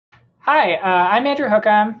Hi, I'm Andrew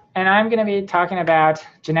Hookham, and I'm going to be talking about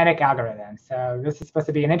genetic algorithms. So this is supposed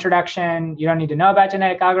to be an introduction. You don't need to know about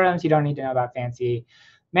genetic algorithms. You don't need to know about fancy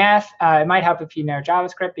math. It might help if you know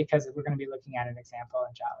JavaScript, because we're going to be looking at an example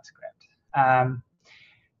in JavaScript.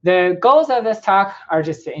 The goals of this talk are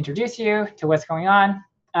just to introduce you to what's going on,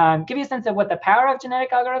 give you a sense of what the power of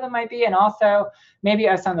genetic algorithm might be, and also maybe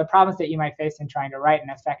some of the problems that you might face in trying to write an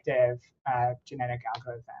effective genetic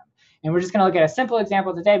algorithm. And we're just going to look at a simple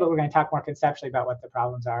example today, but we're going to talk more conceptually about what the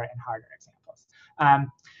problems are in harder examples.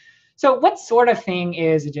 So what sort of thing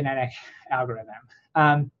is a genetic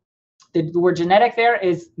algorithm? The word genetic there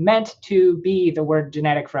is meant to be the word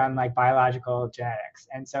genetic from like biological genetics.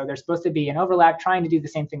 And so there's supposed to be an overlap trying to do the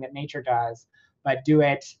same thing that nature does, but do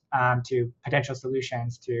it to potential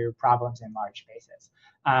solutions to problems in large spaces.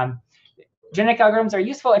 Genetic algorithms are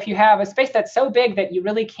useful if you have a space that's so big that you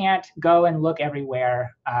really can't go and look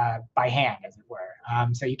everywhere by hand, as it were.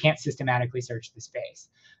 So you can't systematically search the space.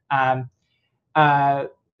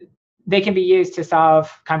 They can be used to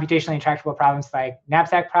solve computationally intractable problems like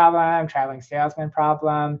knapsack problem, traveling salesman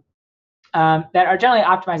problem, that are generally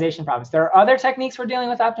optimization problems. There are other techniques for dealing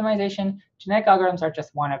with optimization. Genetic algorithms are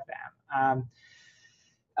just one of them.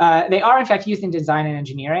 They are, in fact, used in design and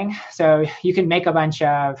engineering. So you can make a bunch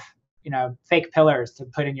of fake pillars to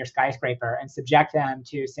put in your skyscraper and subject them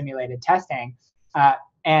to simulated testing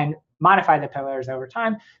and modify the pillars over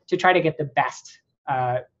time to try to get the best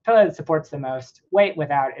pillar that supports the most weight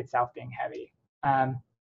without itself being heavy.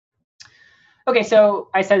 OK, so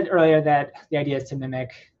I said earlier that the idea is to mimic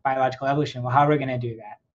biological evolution. Well, how are we going to do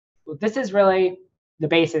that? Well, this is really the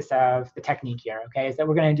basis of the technique here, OK, is that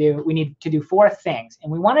we need to do 4 things.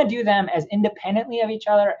 And we want to do them as independently of each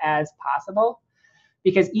other as possible,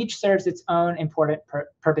 because each serves its own important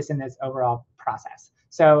purpose in this overall process.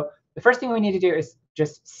 So the first thing we need to do is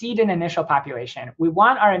just seed an initial population. We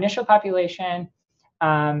want our initial population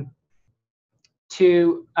to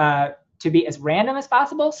be as random as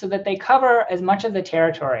possible, so that they cover as much of the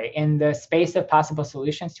territory in the space of possible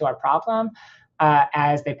solutions to our problem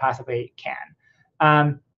as they possibly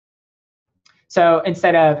can. So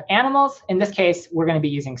instead of animals, in this case, we're going to be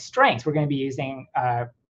using strings. We're going to be using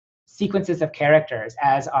sequences of characters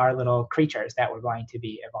as our little creatures that we're going to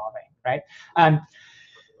be evolving, right?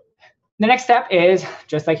 The next step is,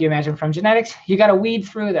 just like you imagine from genetics, you got to weed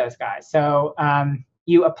through those guys. So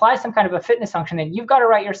you apply some kind of a fitness function that you've got to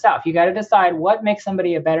write yourself. You got to decide what makes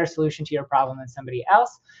somebody a better solution to your problem than somebody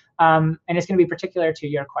else. And it's going to be particular to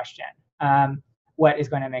your question, what is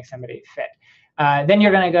going to make somebody fit. Then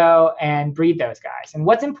you're going to go and breed those guys. And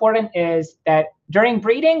what's important is that during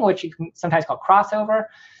breeding, which you can sometimes call crossover,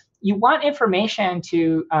 you want information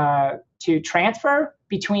to transfer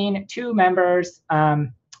between 2 members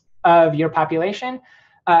of your population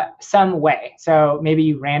some way. So maybe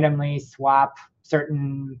you randomly swap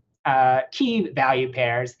certain key value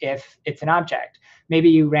pairs if it's an object.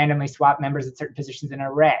 Maybe you randomly swap members at certain positions in an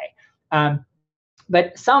array.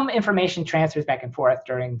 But some information transfers back and forth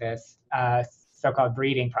during this so-called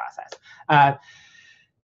breeding process.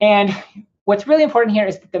 And what's really important here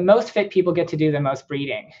is that the most fit people get to do the most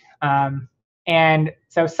breeding. And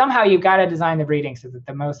so somehow you've got to design the breeding so that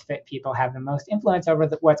the most fit people have the most influence over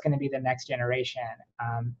what's going to be the next generation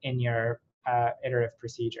in your iterative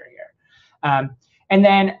procedure here. And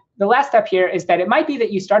then the last step here is that it might be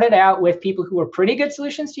that you started out with people who were pretty good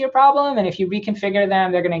solutions to your problem, and if you reconfigure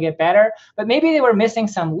them, they're going to get better. But maybe they were missing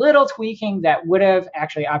some little tweaking that would have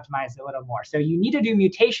actually optimized a little more. So you need to do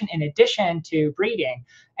mutation in addition to breeding,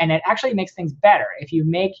 and it actually makes things better if you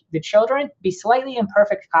make the children be slightly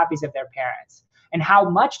imperfect copies of their parents. And how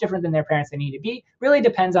much different than their parents they need to be really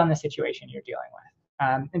depends on the situation you're dealing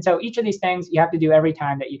with. And so each of these things you have to do every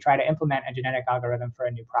time that you try to implement a genetic algorithm for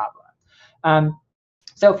a new problem.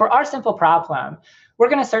 So for our simple problem, we're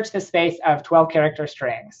going to search the space of 12-character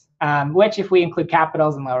strings, which, if we include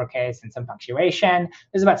capitals and lowercase and some punctuation,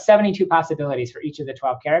 there's about 72 possibilities for each of the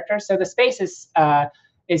 12 characters. So the space is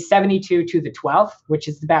 72 to the 12th, which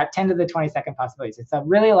is about 10 to the 22nd possibilities. It's a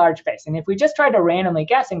really large space. And if we just tried to randomly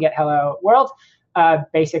guess and get hello world,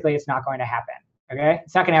 basically it's not going to happen. Okay?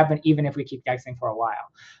 It's not going to happen even if we keep guessing for a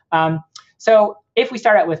while. So if we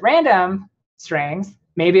start out with random strings,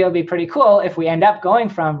 maybe it'll be pretty cool if we end up going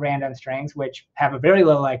from random strings, which have a very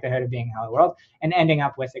low likelihood of being hello world, and ending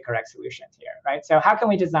up with the correct solutions here, right? So how can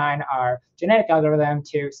we design our genetic algorithm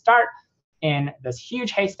to start in this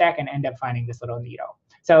huge haystack and end up finding this little needle?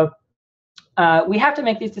 So we have to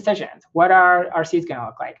make these decisions. What are our seeds going to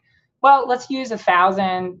look like? Well, let's use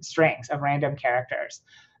 1,000 strings of random characters.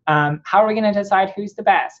 How are we going to decide who's the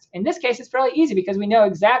best? In this case, it's fairly easy because we know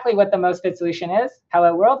exactly what the most fit solution is,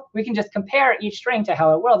 hello world. We can just compare each string to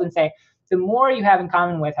hello world and say, the more you have in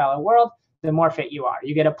common with hello world, the more fit you are.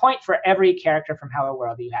 You get a point for every character from hello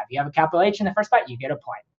world that you have. You have a capital H in the first byte, you get a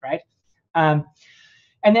point, right?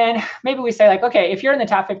 And then maybe we say, like, OK, if you're in the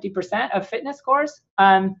top 50% of fitness scores,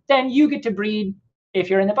 then you get to breed. If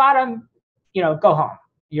you're in the bottom, go home.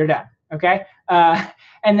 You're done. OK?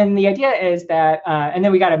 And then the idea is that, and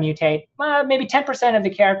then we got to mutate maybe 10% of the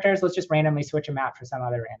characters. Let's just randomly switch them out for some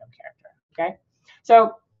other random character. OK?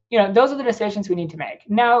 So those are the decisions we need to make.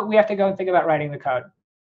 Now we have to go and think about writing the code.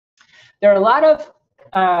 There are a lot of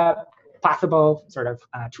possible sort of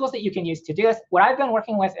tools that you can use to do this. What I've been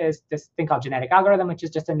working with is this thing called geneticalgorithm, which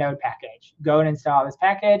is just a Node package. Go and install this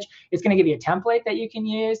package. It's going to give you a template that you can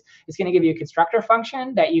use. It's going to give you a constructor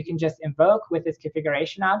function that you can just invoke with this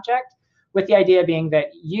configuration object, with the idea being that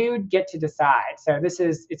you get to decide. So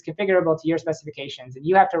it's configurable to your specifications. And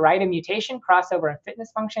you have to write a mutation, crossover, and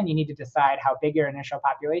fitness function. You need to decide how big your initial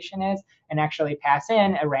population is and actually pass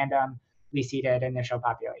in a randomly seeded initial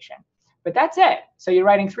population. But that's it. So you're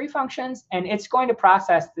writing 3 functions, and it's going to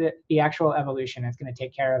process the actual evolution. It's going to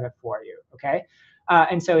take care of it for you. OK?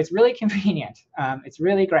 And so it's really convenient. It's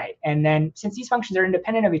really great. And then since these functions are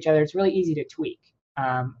independent of each other, it's really easy to tweak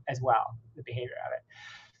as well, the behavior of it.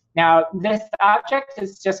 Now, this object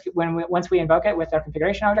is just once we invoke it with our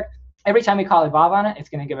configuration object, every time we call evolve on it, it's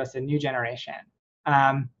going to give us a new generation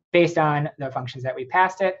based on the functions that we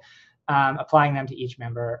passed it, applying them to each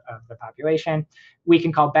member of the population. We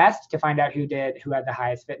can call best to find out who had the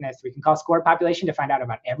highest fitness. We can call scored population to find out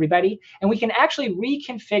about everybody. And we can actually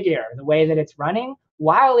reconfigure the way that it's running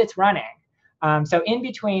while it's running. So in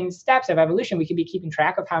between steps of evolution, we can be keeping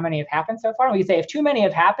track of how many have happened so far. And we can say, if too many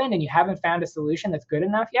have happened and you haven't found a solution that's good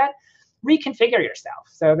enough yet, reconfigure yourself.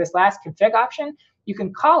 So this last config option, you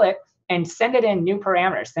can call it and send it in new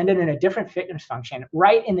parameters, send it in a different fitness function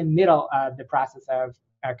right in the middle of the process of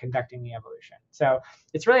conducting the evolution. So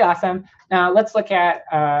it's really awesome. Now let's look at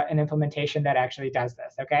an implementation that actually does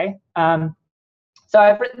this, OK? So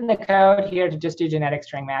I've written the code here to just do genetic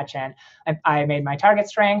string match, and I made my target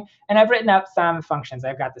string, and I've written up some functions.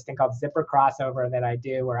 I've got this thing called zipper crossover that I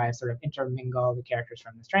do where I sort of intermingle the characters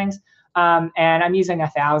from the strings. And I'm using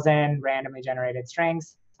 1,000 randomly generated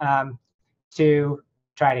strings to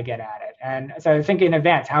try to get at it. And so think in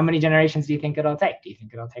advance, how many generations do you think it'll take? Do you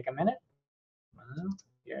think it'll take a minute? Well,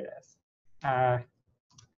 here it is.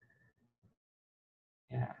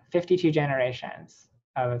 Yeah, 52 generations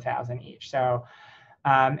of 1,000 each. So,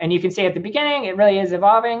 and you can see at the beginning, it really is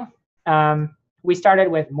evolving. We started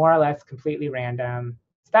with more or less completely random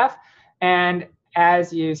stuff. And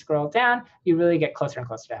as you scroll down, you really get closer and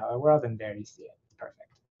closer to hello world. And there you see it. It's perfect.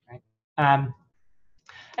 Right?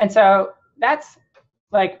 And so that's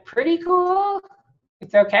like pretty cool.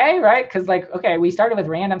 It's OK, right? Because OK, we started with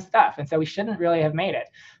random stuff. And so we shouldn't really have made it.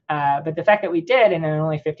 But the fact that we did, and in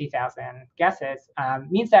only 50,000 guesses,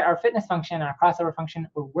 means that our fitness function and our crossover function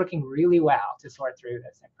were working really well to sort through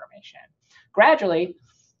this information. Gradually,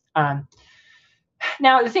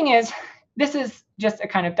 now the thing is, this is just a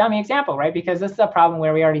kind of dummy example, right? Because this is a problem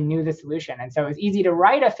where we already knew the solution. And so it's easy to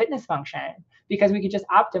write a fitness function because we could just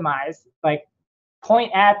optimize,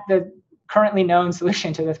 point at the currently known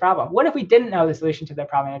solution to this problem. What if we didn't know the solution to the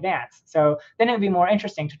problem in advance? So then it would be more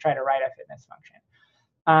interesting to try to write a fitness function.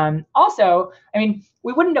 Also, I mean,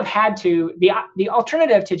 we wouldn't have had to, the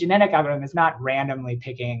alternative to genetic algorithm is not randomly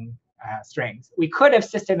picking strings. We could have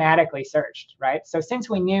systematically searched, right? So since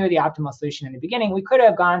we knew the optimal solution in the beginning, we could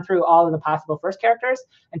have gone through all of the possible first characters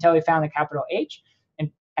until we found the capital H and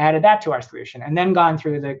added that to our solution, and then gone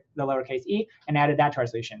through the lowercase e and added that to our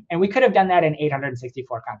solution. And we could have done that in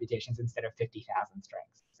 864 computations instead of 50,000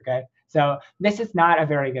 strings, OK? So this is not a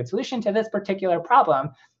very good solution to this particular problem,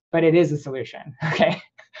 but it is a solution, OK?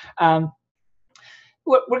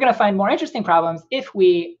 We're going to find more interesting problems if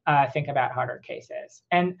we think about harder cases.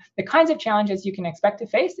 And the kinds of challenges you can expect to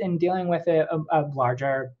face in dealing with a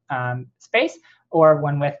larger space or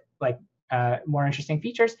one with more interesting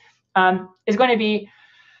features is going to be,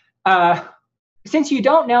 since you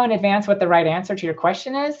don't know in advance what the right answer to your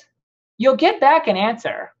question is, you'll get back an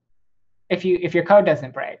answer if your code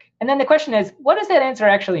doesn't break. And then the question is, what does that answer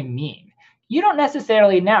actually mean? You don't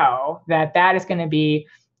necessarily know that is going to be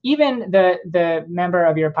even the member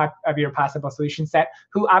of your possible solution set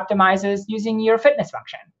who optimizes using your fitness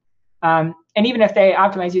function. And even if they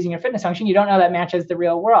optimize using your fitness function, you don't know that matches the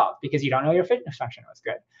real world because you don't know your fitness function was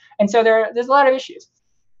good. And so there's a lot of issues.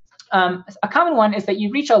 A common one is that you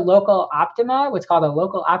reach a local optima, what's called a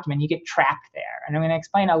local optima, and you get trapped there. And I'm going to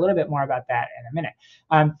explain a little bit more about that in a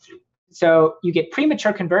minute. so you get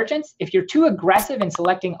premature convergence. If you're too aggressive in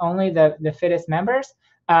selecting only the fittest members,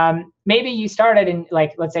 maybe you started in,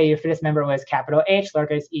 like, let's say your fittest member was capital H,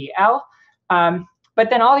 lowercase e, L, but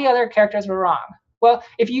then all the other characters were wrong. Well,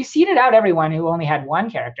 if you seeded out everyone who only had one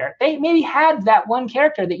character, they maybe had that one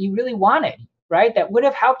character that you really wanted, right? That would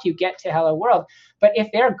have helped you get to hello world. But if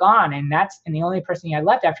they're gone and the only person you had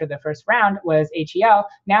left after the first round was HEL,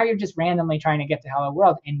 now you're just randomly trying to get to hello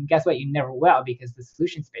world. And guess what? You never will, because the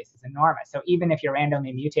solution space is enormous. So even if you're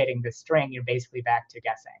randomly mutating this string, you're basically back to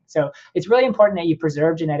guessing. So it's really important that you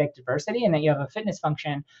preserve genetic diversity and that you have a fitness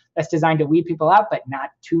function that's designed to weed people out, but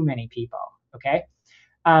not too many people, OK?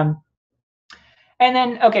 And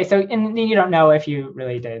then, OK, so you don't know if you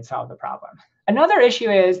really did solve the problem. Another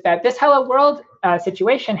issue is that this hello world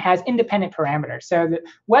situation has independent parameters. So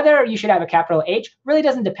whether you should have a capital H really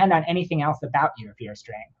doesn't depend on anything else about you if you're a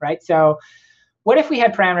string, right? So what if we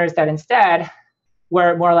had parameters that instead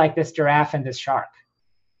were more like this giraffe and this shark?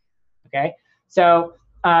 OK, so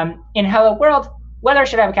in hello world, whether I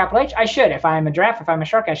should have a capital H, I should. If I'm a giraffe, if I'm a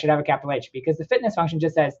shark, I should have a capital H, because the fitness function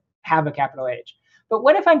just says have a capital H. But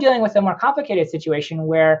what if I'm dealing with a more complicated situation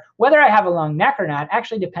where whether I have a long neck or not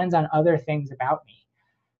actually depends on other things about me?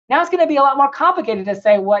 Now it's going to be a lot more complicated to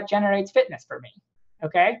say what generates fitness for me,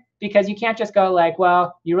 OK? Because you can't just go like,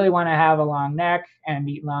 well, you really want to have a long neck and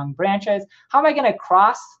eat long branches. How am I going to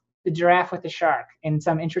cross the giraffe with the shark in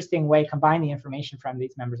some interesting way, combine the information from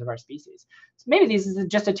these members of our species? So maybe this is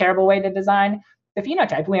just a terrible way to design the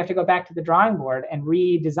phenotype. We have to go back to the drawing board and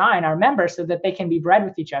redesign our members so that they can be bred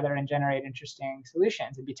with each other and generate interesting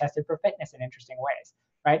solutions and be tested for fitness in interesting ways,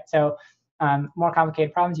 right? So more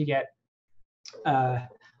complicated problems, you get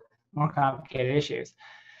more complicated issues.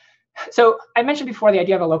 So I mentioned before the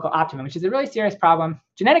idea of a local optimum, which is a really serious problem.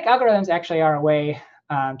 Genetic algorithms actually are a way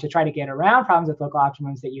to try to get around problems with local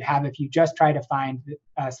optimums that you have if you just try to find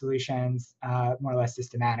solutions more or less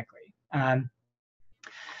systematically.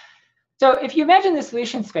 So if you imagine the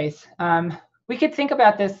solution space, we could think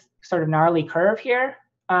about this sort of gnarly curve here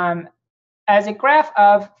as a graph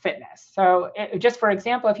of fitness. So just for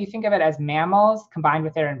example, if you think of it as mammals combined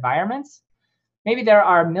with their environments, maybe there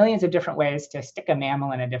are millions of different ways to stick a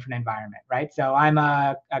mammal in a different environment, right? So I'm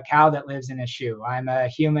a cow that lives in a shoe. I'm a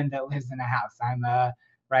human that lives in a house. I'm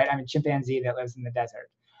a chimpanzee that lives in the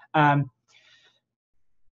desert.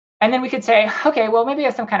 And then we could say, OK, well, maybe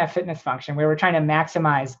it's some kind of fitness function where we're trying to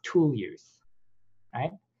maximize tool use,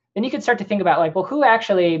 right? Then you could start to think about, like, well, who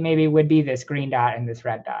actually maybe would be this green dot and this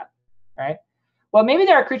red dot, right? Well, maybe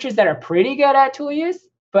there are creatures that are pretty good at tool use,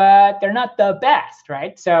 but they're not the best,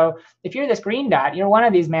 right? So if you're this green dot, you're one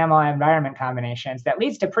of these mammal environment combinations that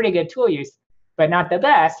leads to pretty good tool use, but not the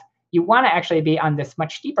best. You want to actually be on this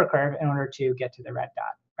much steeper curve in order to get to the red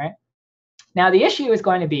dot, right? Now, the issue is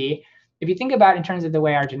going to be, if you think about in terms of the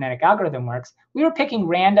way our genetic algorithm works, we were picking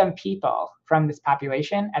random people from this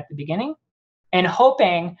population at the beginning and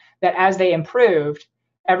hoping that as they improved,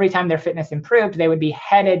 every time their fitness improved, they would be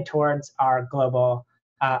headed towards our global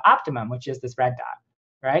optimum, which is this red dot,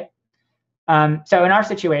 right? So in our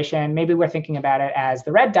situation, maybe we're thinking about it as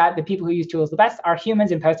the red dot, the people who use tools the best are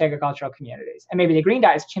humans in post-agricultural communities. And maybe the green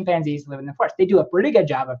dot is chimpanzees who live in the forest. They do a pretty good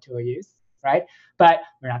job of tool use, right? But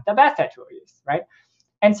we're not the best at tool use, right?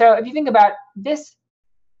 And so if you think about this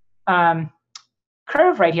curve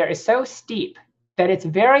right here is so steep that it's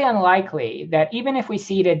very unlikely that even if we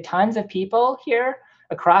seeded tons of people here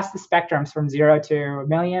across the spectrums from 0 to a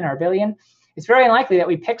million or a billion, it's very unlikely that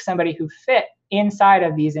we pick somebody who fit inside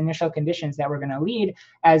of these initial conditions that we're going to lead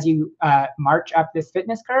as you march up this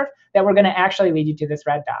fitness curve, that we're going to actually lead you to this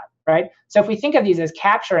red dot, right? So if we think of these as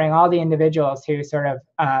capturing all the individuals who sort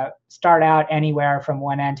of start out anywhere from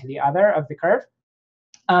one end to the other of the curve,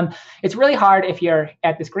 it's really hard if you're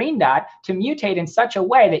at this green dot to mutate in such a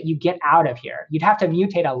way that you get out of here. You'd have to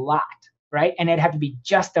mutate a lot, right? And it'd have to be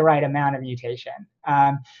just the right amount of mutation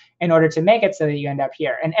in order to make it so that you end up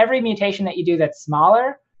here. And every mutation that you do that's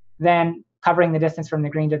smaller than covering the distance from the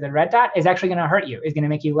green to the red dot is actually going to hurt you, is going to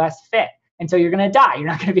make you less fit. And so you're going to die. You're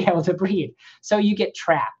not going to be able to breed. So you get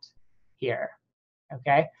trapped here,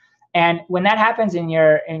 OK? And when that happens when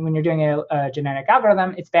you're doing a genetic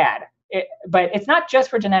algorithm, it's bad. But it's not just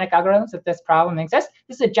for genetic algorithms that this problem exists.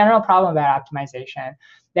 This is a general problem about optimization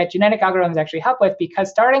that genetic algorithms actually help with, because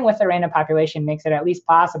starting with a random population makes it at least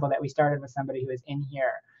possible that we started with somebody who is in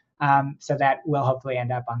here, so that we'll hopefully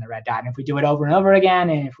end up on the red dot. And if we do it over and over again,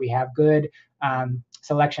 and if we have good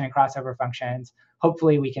selection and crossover functions,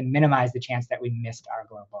 hopefully we can minimize the chance that we missed our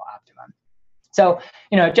global optimum. So,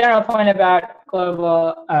 a general point about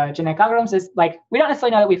global genetic algorithms is, like, we don't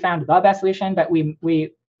necessarily know that we found the best solution, but we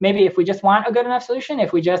maybe if we just want a good enough solution,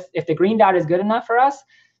 if the green dot is good enough for us,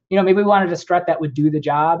 maybe we wanted a strut that would do the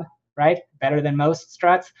job, right, better than most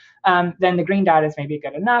struts, then the green dot is maybe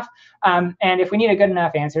good enough. And if we need a good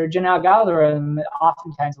enough answer, genetic algorithm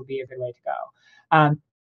oftentimes will be a good way to go.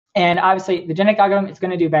 And obviously, the genetic algorithm is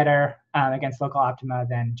going to do better against local optima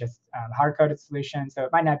than just hard-coded solutions, so it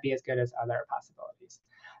might not be as good as other possibilities.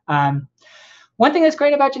 One thing that's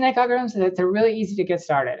great about genetic algorithms is that they're really easy to get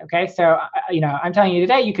started. Okay, so I'm telling you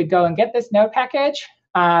today, you could go and get this node package,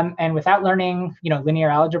 and without learning linear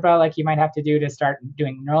algebra like you might have to do to start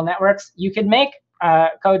doing neural networks, you could make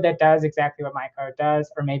code that does exactly what my code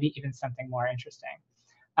does, or maybe even something more interesting.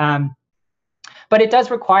 But it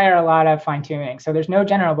does require a lot of fine-tuning. So there's no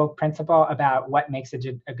general principle about what makes a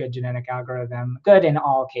good genetic algorithm good in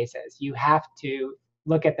all cases. You have to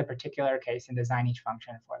look at the particular case and design each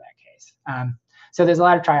function for that case. So there's a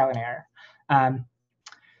lot of trial and error.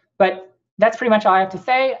 But that's pretty much all I have to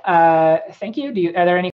say. Thank you. Are there any